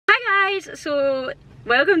guys, so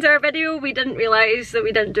welcome to our video. We didn't realise that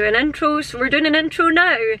we didn't do an intro, so we're doing an intro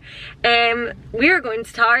now. We are going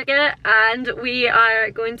to Target and we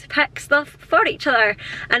are going to pick stuff for each other.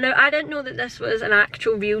 And now I didn't know that this was an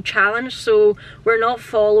actual real challenge, so we're not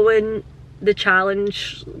following the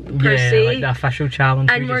challenge per se, like the official challenge,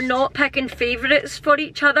 and we're not picking favourites for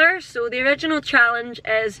each other. So the original challenge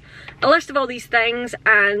is a list of all these things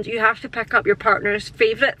and you have to pick up your partner's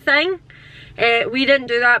favourite thing. We didn't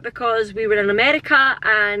do that because we were in America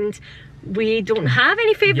and we don't have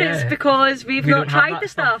any favourites because we've not tried the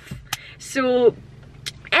stuff. So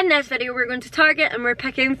in this video we're going to Target and we're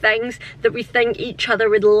picking things that we think each other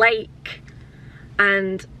would like,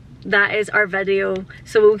 and that is our video.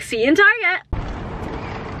 So we'll see you in Target.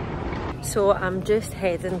 So I'm just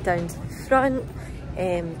heading down to the front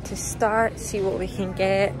to start, see what we can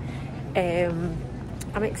get.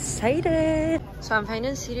 I'm excited. So I'm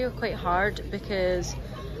finding cereal quite hard because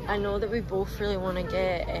I know that we both really want to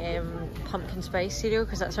get pumpkin spice cereal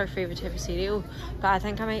because that's our favourite type of cereal, but I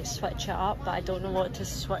think I might switch it up, but I don't know what to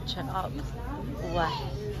switch it up with.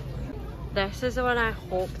 This is the one I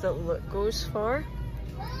hope that Luke goes for.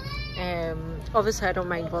 Obviously I don't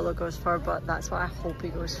mind what Luke goes for, but that's what I hope he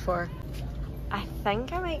goes for. I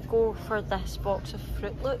think I might go for this box of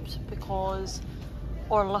Fruit Loops because,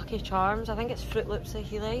 or Lucky Charms. I think it's Fruit Loops that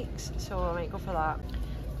he likes, so I might go for that.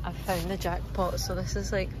 I found the jackpot, so this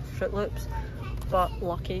is like Fruit Loops but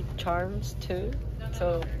Lucky Charms too,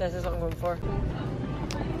 so this is what I'm going for.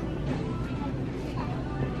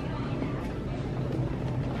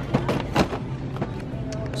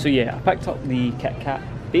 So yeah, I picked up the Kit Kat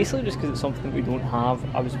basically just because it's something that we don't have.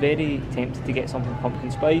 I was very tempted to get something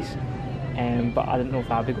pumpkin spice, but I didn't know if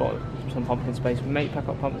Abby got some pumpkin spice. We might pick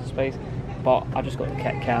up pumpkin spice, but I just got the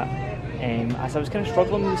Kit Kat as I was kind of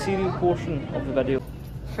struggling with the cereal portion of the video.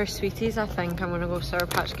 For sweeties, I think I'm going to go Sour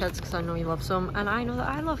Patch Kids because I know he loves them and I know that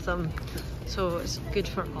I love them, so it's good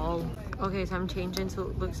for all. Okay, so I'm changing.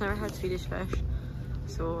 So Luke's never had Swedish fish,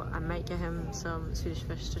 so I might get him some Swedish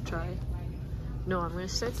fish to try. No, I'm going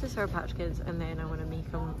to stick to Sour Patch Kids and then I want to make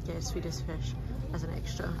him get Swedish fish as an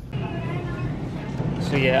extra.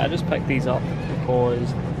 So yeah, I just picked these up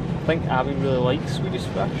because I think Abby really likes Swedish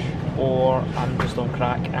fish, or I'm just on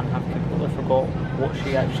crack and have completely forgot what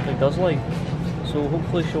she actually does like. So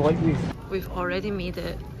hopefully she'll like these. We've already made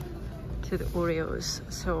it to the Oreos,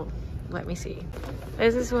 so let me see.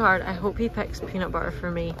 This is so hard. I hope he picks peanut butter for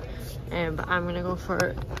me, but I'm going to go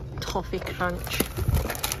for Toffee Crunch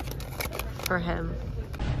for him.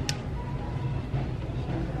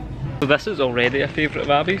 So this is already a favourite of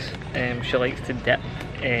Abby's. She likes to dip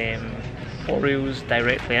Oreos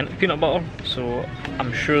directly into peanut butter, so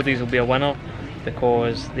I'm sure these will be a winner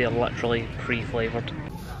because they are literally pre-flavoured.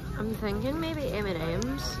 I'm thinking maybe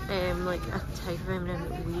M&M's, like a type of M&M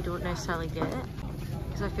that we don't necessarily get,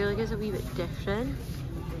 because I feel like it's a wee bit different.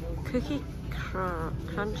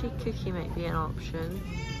 Crunchy cookie might be an option.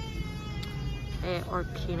 Or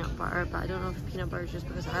peanut butter, but I don't know if peanut butter is just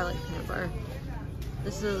because I like peanut butter.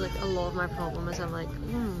 This is like a lot of my problem is I'm like,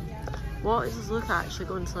 what is this Luke actually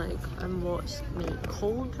going to like, and what's me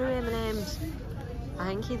cold brew M&M's? I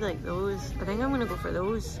think he'd like those. I think I'm going to go for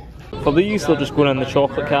those. For these, they're just going in the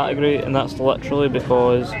chocolate category, and that's literally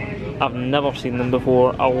because I've never seen them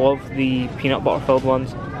before. I love the peanut butter filled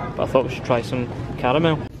ones, but I thought we should try some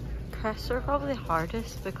caramel. Crisps are probably the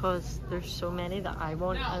hardest because there's so many that I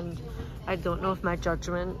want, and I don't know if my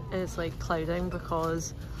judgment is like clouding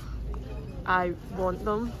because I want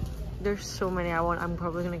them. There's so many I want, I'm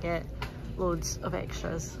probably going to get loads of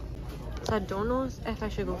extras. So I don't know if I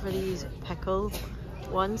should go for these pickle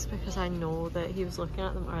ones because I know that he was looking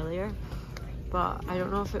at them earlier, but I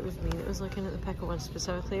don't know if it was me that was looking at the pickle ones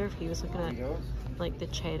specifically or if he was looking at like the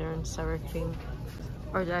cheddar and sour cream.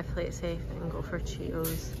 Or did I play it safe and go for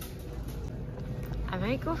Cheetos? I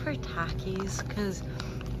might go for Takis because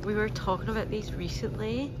we were talking about these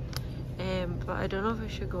recently, but I don't know if I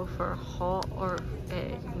should go for hot or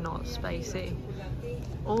not spicy.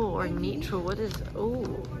 Oh, or nitro. What is, oh,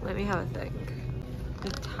 let me have a think. The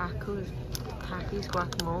Takis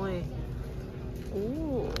guacamole.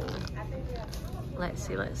 Oh, let's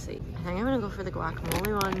see. I think I'm gonna go for the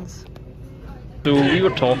guacamole ones. So we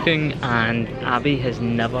were talking and Abby has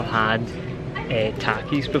never had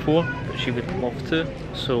Takis before, but she would love to,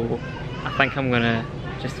 so I think I'm gonna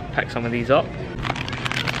just pick some of these up.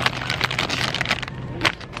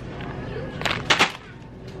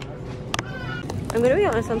 I'm gonna be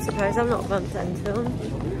honest, I'm surprised I'm not bumped into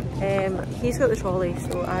him. He's got the trolley,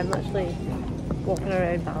 so I'm literally walking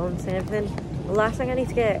around balancing everything. The last thing I need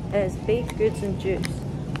to get is baked goods and juice.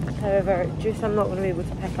 However, juice I'm not going to be able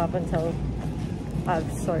to pick up until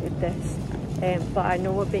I've sorted this. But I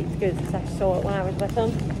know what baked goods because I saw it when I was with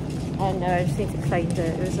them, and now I just need to find it.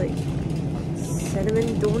 It was like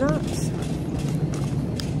cinnamon donuts.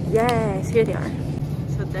 Yes, here they are.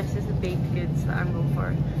 So this is the baked goods that I'm going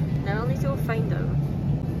for. Now I'll need to go find them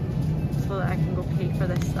so that I can go pay for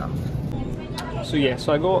this stuff. So yeah,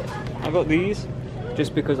 so I got these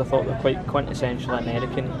just because I thought they're quite quintessentially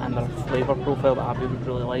American and they're a flavour profile that Abby would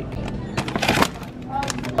really like.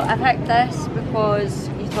 I picked this because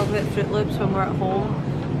you talk about Fruit Loops when we're at home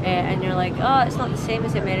and you're like, oh, it's not the same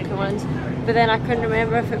as the American ones. But then I couldn't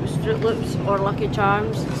remember if it was Fruit Loops or Lucky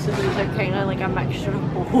Charms, so these are kind of like a mixture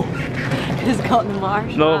of both. It's got the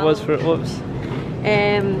marshmallow. No, it was Fruit Loops.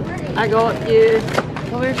 I got you,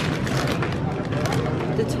 what were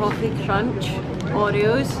the Toffee Crunch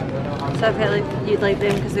Oreos. So I felt like you'd like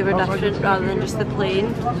them because they were different rather than just the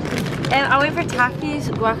plain. I went for Takis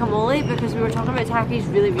guacamole because we were talking about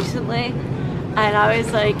Takis really recently, and I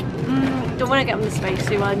was like, don't want to get them the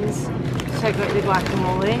spicy ones, so I got the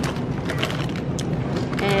guacamole.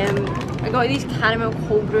 I got these caramel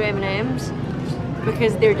cold brew M&Ms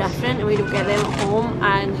because they're different and we don't get them at home,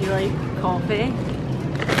 and you like coffee.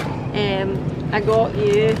 I got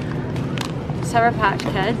you Sour Patch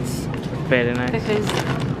Kids. Very nice. Because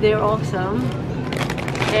they're awesome.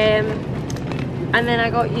 And then I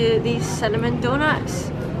got you these cinnamon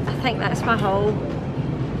donuts. I think that's my haul.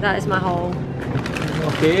 That is my haul.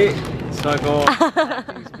 Okay, so I got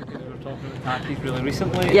Takis because we were talking about Takis really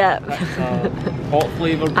recently. Yeah. That's a hot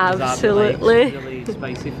flavour because Absolutely. Abby likes really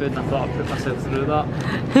spicy food and I thought I'd put myself through that.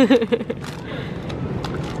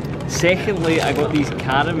 Secondly, I got these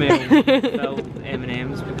caramel filled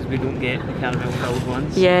M&Ms because we don't get the caramel filled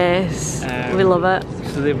ones. Yes, we love it.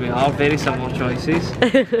 So there we are, very similar choices.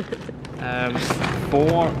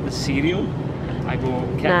 For the cereal, I go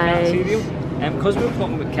Kit Kat cereal. Because we were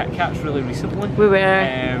talking about Kit Kats really recently. We were.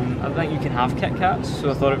 I think you can have Kit Kats, so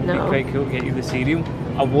I thought it would be quite cool to get you the cereal.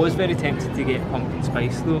 I was very tempted to get pumpkin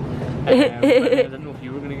spice though. But I didn't know if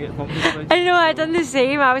you were going to get pumpkin spice. I know, I done the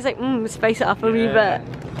same. I was like, spice it up a wee bit.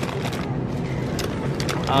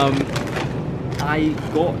 I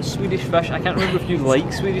got Swedish fish. I can't remember if you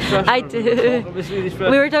like Swedish fish. I do. Swedish fish.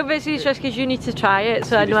 We were talking about Swedish fish because you need to try it,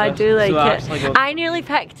 so Swedish I know fish. I do like it. I nearly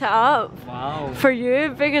picked it up for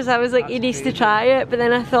you because I was like, he needs to try it, but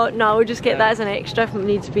then I thought, no, we'll just get that as an extra if it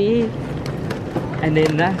needs to be. And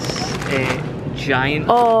then this giant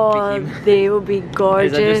behemoth. They will be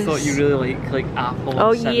gorgeous. I just thought you really like apple.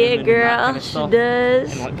 Oh yeah, girl, she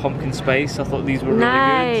does. And like pumpkin spice. I thought these were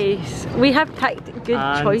really good. We have picked good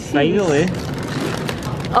choices. Finally,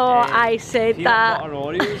 I said peanut that. Butter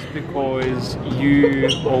Oreos because you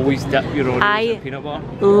always dip your Oreos in peanut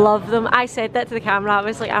butter. Love them. I said that to the camera. I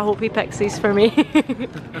was like, I hope he picks these for me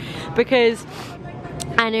because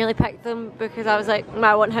I nearly picked them because I was like,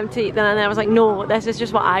 I want him to eat them, and then I was like, no, this is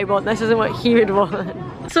just what I want, this isn't what he would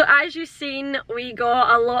want. So as you've seen, we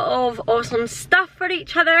got a lot of awesome stuff for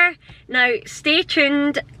each other. Now stay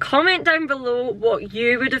tuned, comment down below what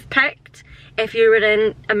you would have picked if you were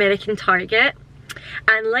in American Target,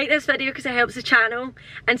 and like this video because it helps the channel,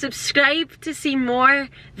 and subscribe to see more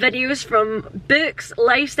videos from Books,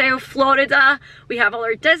 Lifestyle, Florida. We have all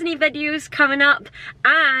our Disney videos coming up,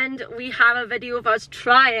 and we have a video of us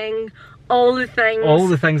trying all the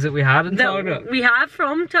things that we had in Target. We have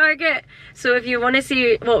from Target. So if you want to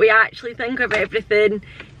see what we actually think of everything,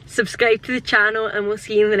 subscribe to the channel, and we'll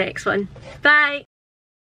see you in the next one. Bye!